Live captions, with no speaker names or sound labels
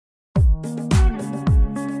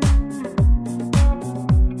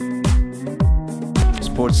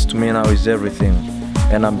sports to me now is everything,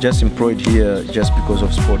 and I'm just employed here just because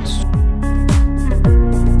of sports.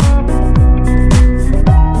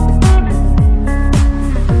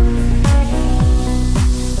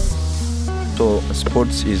 So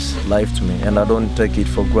sports is life to me, and I don't take it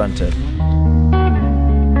for granted.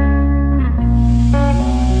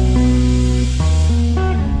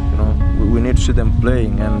 You know, we need to see them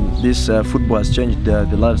playing, and this football has changed the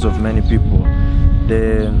lives of many people.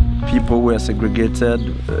 The people who are segregated,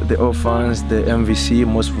 the orphans, the MVC,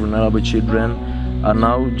 most vulnerable children, are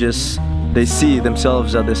now they see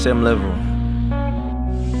themselves at the same level.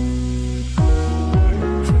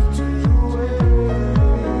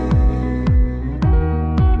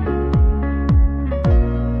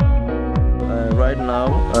 Right now,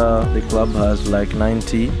 the club has like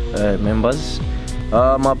 90 members.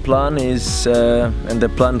 My plan is, and the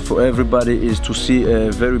plan for everybody is to see a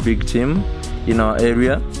very big team in our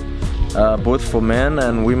area, both for men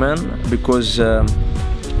and women, because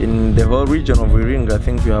in the whole region of Iringa, I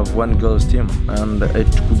think we have one girls team, and it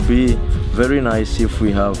could be very nice if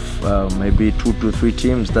we have maybe 2 to 3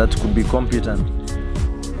 teams that could be competent.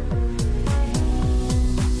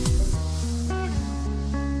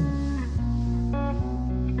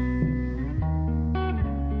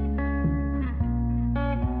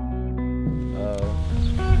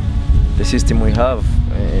 The system we have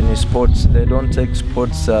in sports, they don't take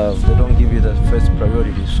sports, they don't give it the first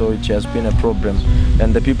priority, so it has been a problem.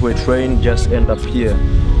 And the people who train just end up here.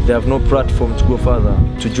 They have no platform to go further,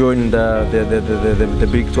 to join the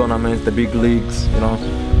big tournaments, the big leagues, you know.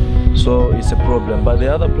 So it's a problem. But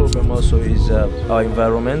the other problem also is our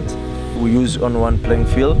environment. We use on one playing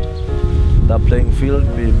field. That playing field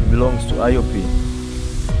belongs to IOP,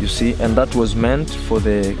 you see, and that was meant for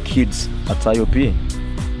the kids at IOP,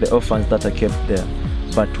 the orphans that are kept there.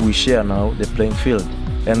 But we share now the playing field,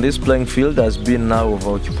 and this playing field has been now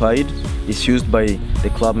occupied. It's used by the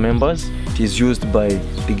club members, it is used by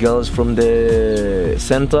the girls from the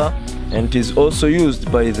center, and it is also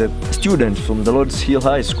used by the students from the Lord's Hill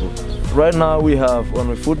High School. Right now we have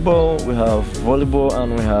only football, we have volleyball,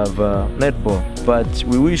 and we have netball, but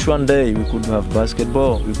we wish one day we could have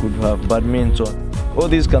basketball, we could have badminton. All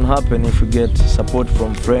this can happen if we get support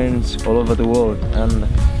from friends all over the world, and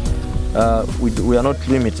we are not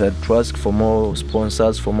limited to ask for more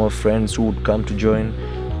sponsors, for more friends who would come to join.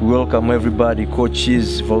 We welcome everybody,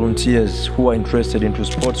 coaches, volunteers who are interested into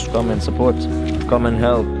sports to come and support, to come and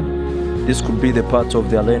help. This could be the part of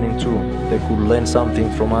their learning too. They could learn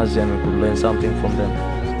something from us, and we could learn something from them.